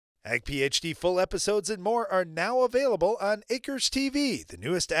Ag PhD full episodes and more are now available on Acres TV, the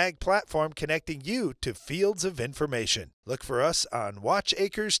newest ag platform connecting you to fields of information. Look for us on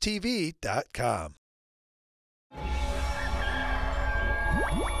watchacrestv.com.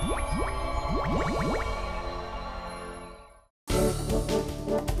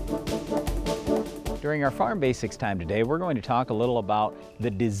 During our Farm Basics time today, we're going to talk a little about the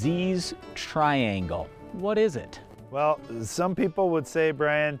disease triangle. What is it? Well, some people would say,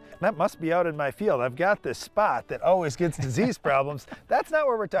 Brian, that must be out in my field. I've got this spot that always gets disease problems. That's not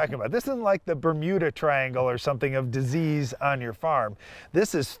what we're talking about. This isn't like the Bermuda Triangle or something of disease on your farm.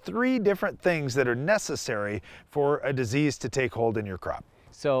 This is 3 different things that are necessary for a disease to take hold in your crop.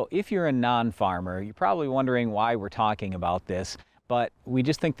 So if you're a non-farmer, you're probably wondering why we're talking about this, but we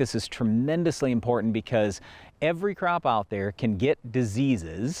just think this is tremendously important because every crop out there can get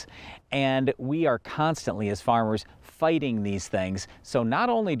diseases, and we are constantly, as farmers, fighting these things. So not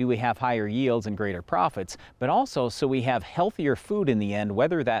only do we have higher yields and greater profits, but also so we have healthier food in the end,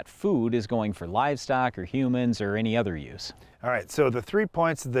 whether that food is going for livestock or humans or any other use. All right, so the 3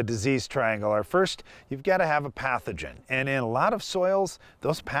 points of the disease triangle are: first, you've got to have a pathogen. And in a lot of soils,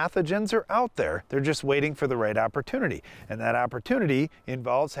 those pathogens are out there. They're just waiting for the right opportunity. And that opportunity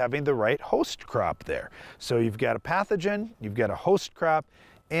involves having the right host crop there. So you've got a pathogen, you've got a host crop,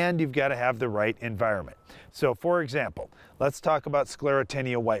 and you've got to have the right environment. So for example, let's talk about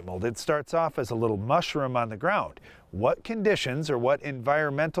Sclerotinia white mold. It starts off as a little mushroom on the ground. What conditions or what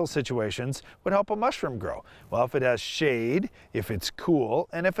environmental situations would help a mushroom grow? Well, if it has shade, if it's cool,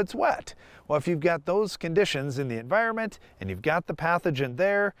 and if it's wet. Well, if you've got those conditions in the environment and you've got the pathogen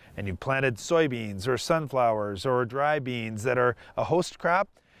there and you've planted soybeans or sunflowers or dry beans that are a host crop,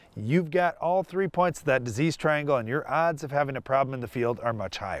 you've got all 3 points of that disease triangle, and your odds of having a problem in the field are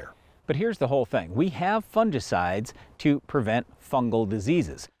much higher. But here's the whole thing. We have fungicides to prevent fungal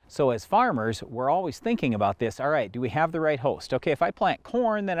diseases. So as farmers, we're always thinking about this. All right, do we have the right host? Okay, if I plant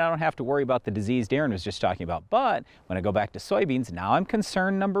corn, then I don't have to worry about the disease Darren was just talking about. But when I go back to soybeans, now I'm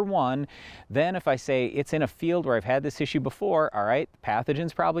concerned, number 1. Then if I say it's in a field where I've had this issue before, all right, the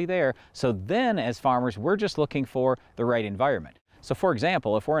pathogen's probably there. So then as farmers, we're just looking for the right environment. So for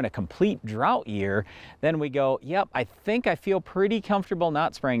example, if we're in a complete drought year, then we go, yep, I think I feel pretty comfortable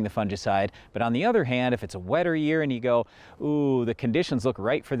not spraying the fungicide. But on the other hand, if it's a wetter year and you go, ooh, the conditions look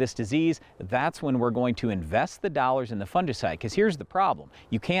right for this disease, that's when we're going to invest the dollars in the fungicide. Because here's the problem.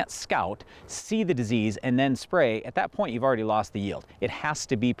 You can't scout, see the disease, and then spray. At that point, you've already lost the yield. It has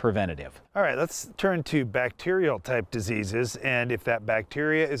to be preventative. All right, let's turn to bacterial type diseases, and if that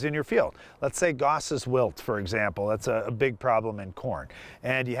bacteria is in your field. Let's say Gauss's wilt, for example. That's a big problem in corn.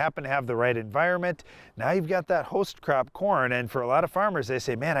 And you happen to have the right environment. Now you've got that host crop corn, and for a lot of farmers, they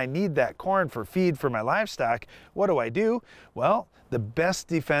say, man, I need that corn for feed for my livestock. What do I do? Well, the best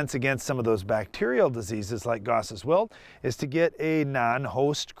defense against some of those bacterial diseases like Gauss's wilt is to get a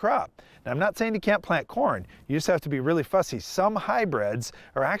non-host crop. Now, I'm not saying you can't plant corn. You just have to be really fussy. Some hybrids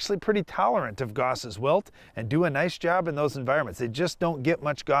are actually pretty tolerant of Gauss's wilt and do a nice job in those environments. They just don't get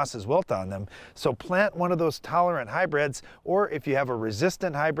much Gauss's wilt on them. So plant one of those tolerant hybrids, or if you have a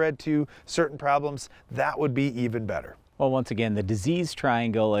resistant hybrid to certain problems, that would be even better. Well, once again, the disease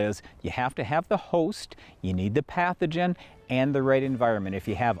triangle is you have to have the host, you need the pathogen, and the right environment. If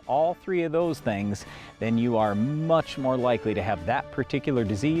you have all 3 of those things, then you are much more likely to have that particular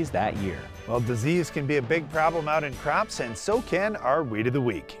disease that year. Well, disease can be a big problem out in crops, and so can our weed of the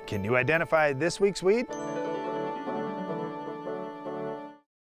week. Can you identify this week's weed?